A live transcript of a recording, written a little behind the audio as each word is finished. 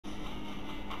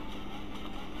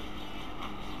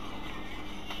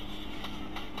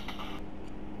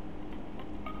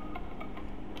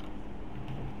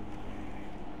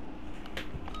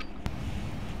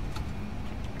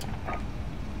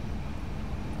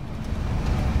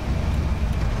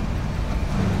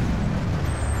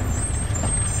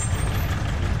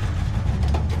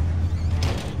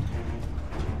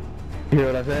You hear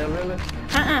what I said, Lily?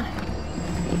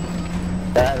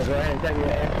 Go ahead and take your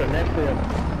extra next to him.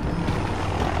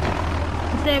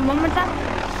 Say it one more time.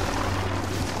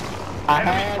 I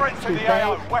had to take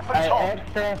an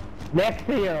extra next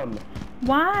to him.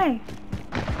 Why?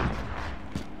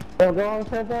 So go on to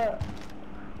the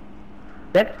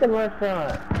Mexican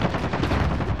restaurant.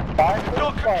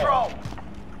 Got control.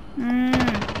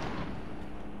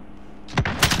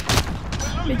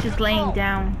 Bitch is laying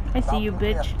down. I see you,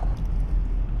 bitch.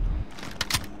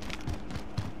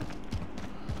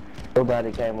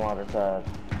 Nobody came waterside.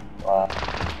 Wow.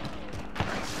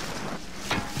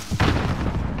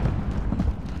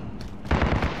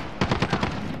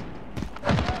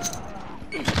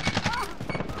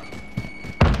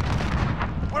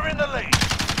 We're in the lead.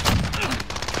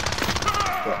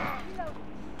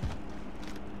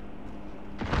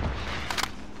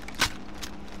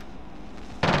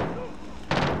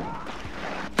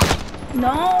 No.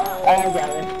 I got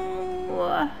it.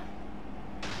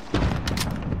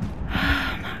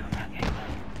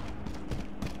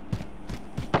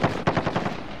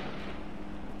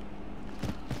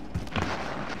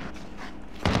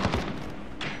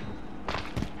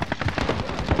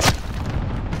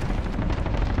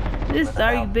 This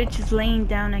sorry bitch is laying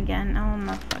down again. Oh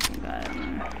my fucking god.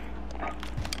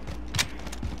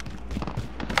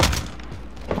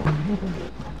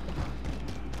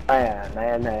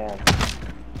 Man.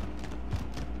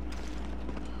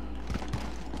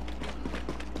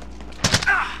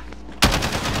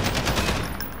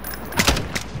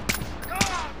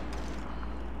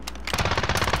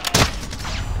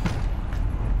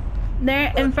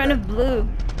 They're in front of blue.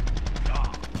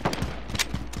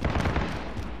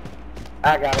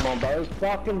 I got him on both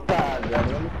fucking sides,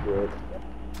 brother. I'm good.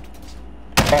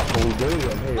 What are we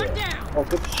doing here? One down. Oh,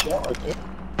 good shot right there.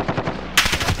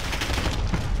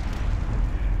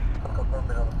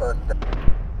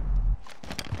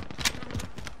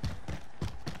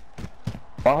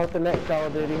 I hope the next Call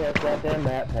of Duty has goddamn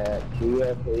map pack.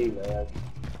 GFE, man.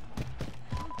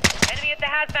 Enemy at the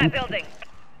hazmat building.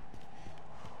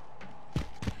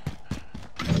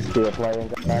 Still playing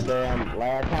goddamn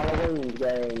last Halloween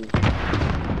game.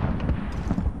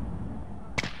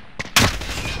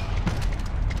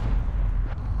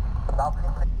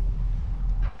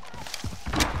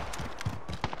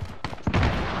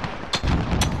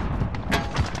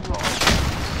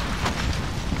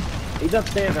 He's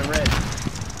upstairs and red.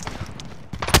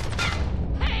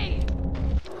 Hey!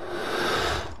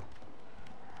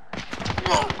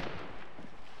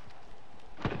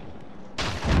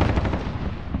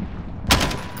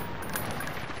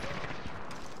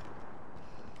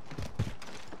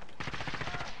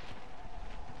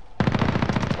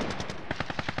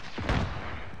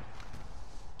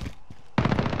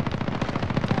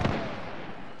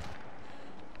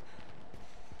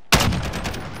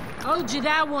 Owed you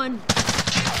that one.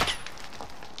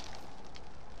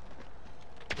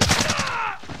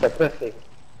 The 50.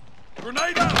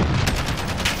 Grenade out.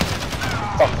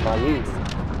 Fuck my using.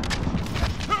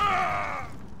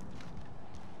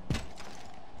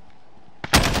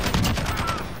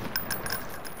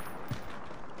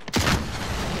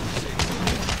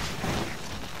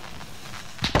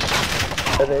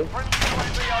 Okay.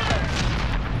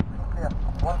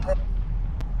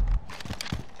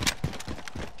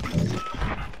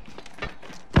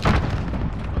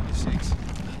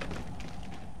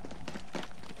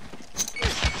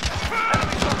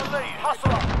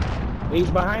 He's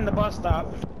behind the bus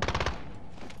stop. We've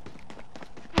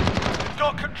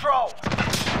got control.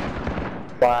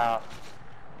 Wow.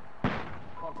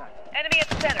 Enemy at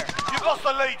the center. You've lost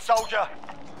the lead, soldier.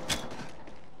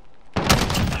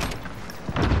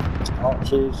 Oh,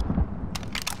 jeez.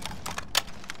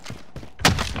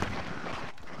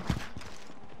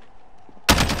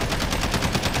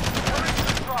 We're in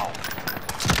control.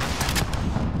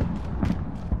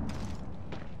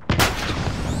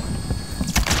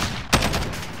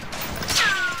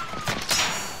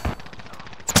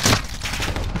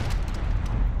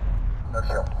 No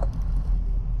shot.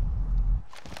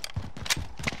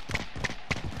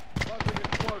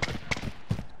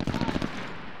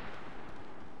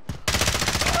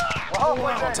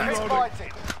 We're halfway there. Keep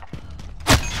fighting.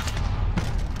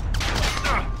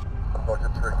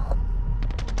 Roger 3.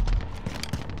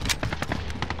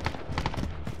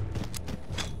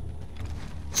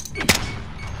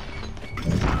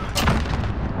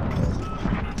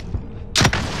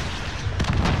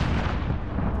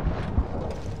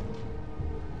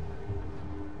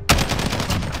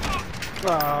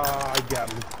 Ah, I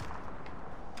got him.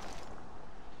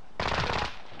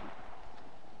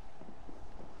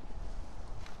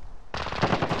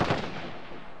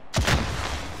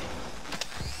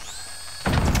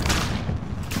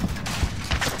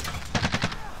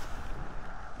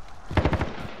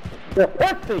 The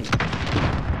pussy!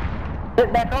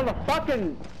 Get back on the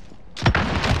fucking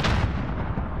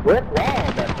brick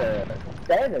wall that's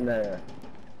standing there.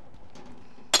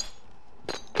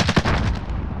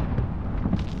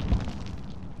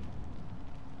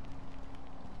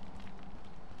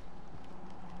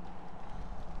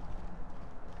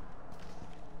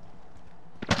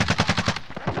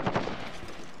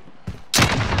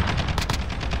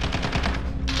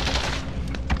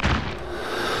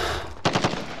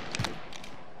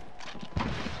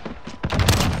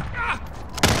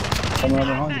 I'm right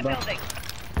behind you, bro.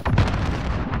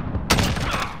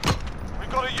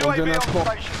 We've got a UAV on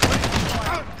station.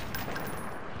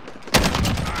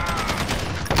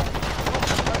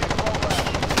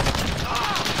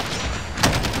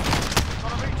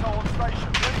 Got a VTOL on station.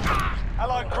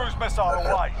 Allied cruise missile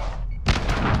away.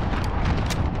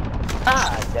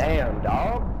 Ah, damn,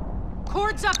 dog.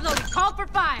 Cords uploaded. Call for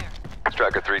fire.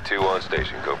 Striker 3-2 on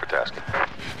station. Go for tasking.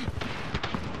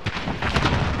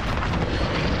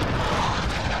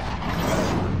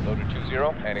 Loader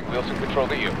 2-0, handing Wilson control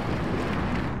to you.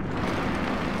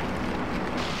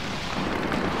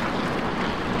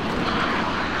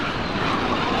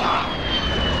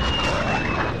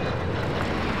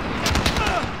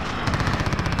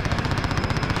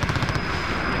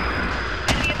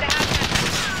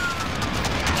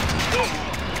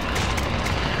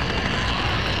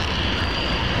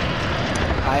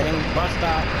 Hiding, bus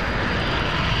stop.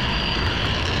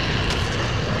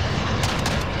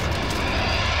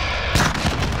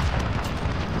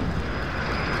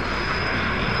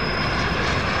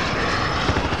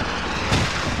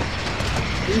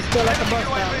 He's still at the bus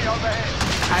stop. UAV overhead.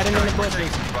 Hiding in the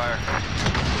bushes. Fire.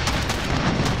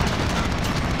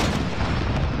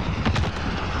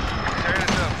 Tearing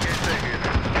us up. Can't take it.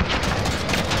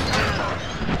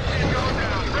 He's going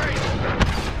down. Great.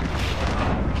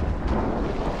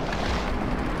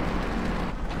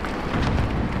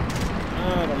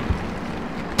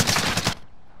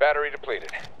 Battery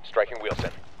depleted. Striking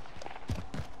Wilson.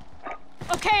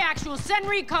 Okay, actual. Send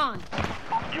recon.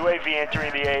 UAV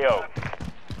entering the AO.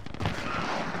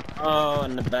 Oh,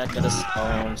 in the back of the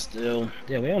spawn still.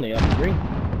 Yeah, we only have 3.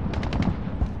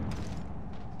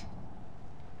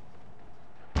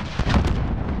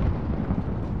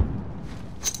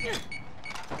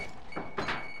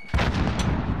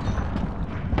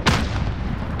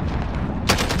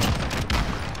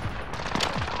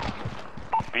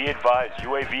 Be advised,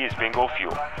 UAV is bingo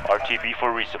fuel. RTB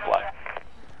for resupply.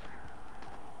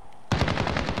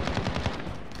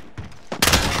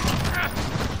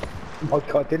 Oh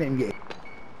god, didn't get.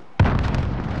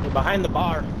 They're behind the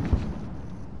bar.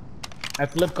 I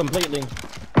flipped completely.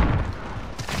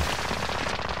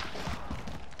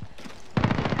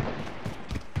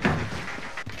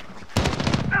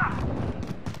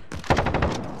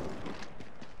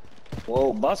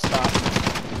 Whoa, bus stop.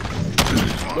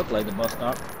 Look like the bus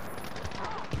stop.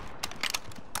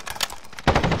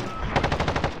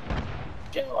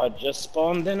 Yo, I just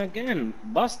spawned in again.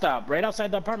 Bus stop, right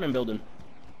outside the apartment building.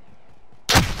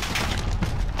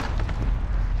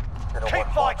 Keep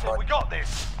fighting, we got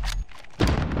this.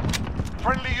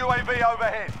 Friendly UAV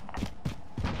overhead.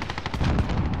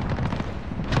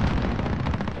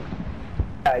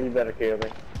 Yeah, you better kill me.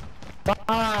 Come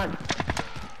on!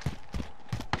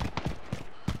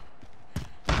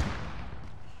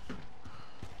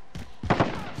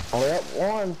 Only up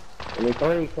 1. Give me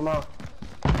 3, come on.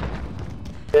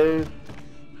 2.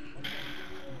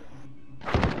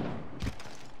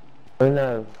 Who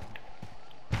knows?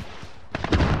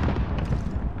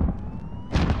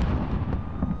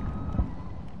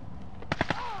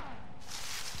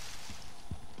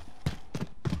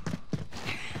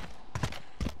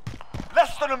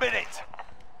 Less than a minute.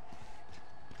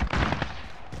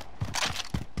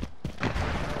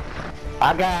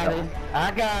 I got him.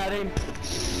 I got him.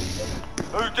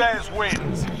 Who dares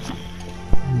wins.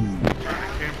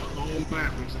 Came from the old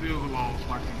back and still lost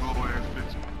like some low ass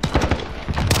bitch.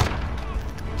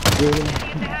 I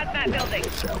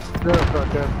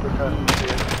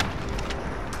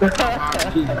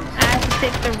have to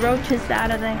take the roaches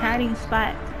out of their hiding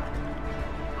spot.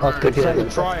 I have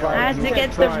to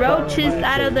get the roaches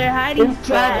out of their hiding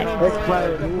spot.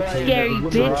 Scary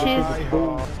bitches.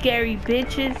 Scary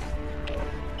bitches.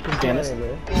 Dennis.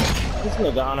 This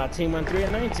nigga on our team went 3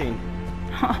 and 19.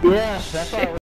 Yeah, that's all.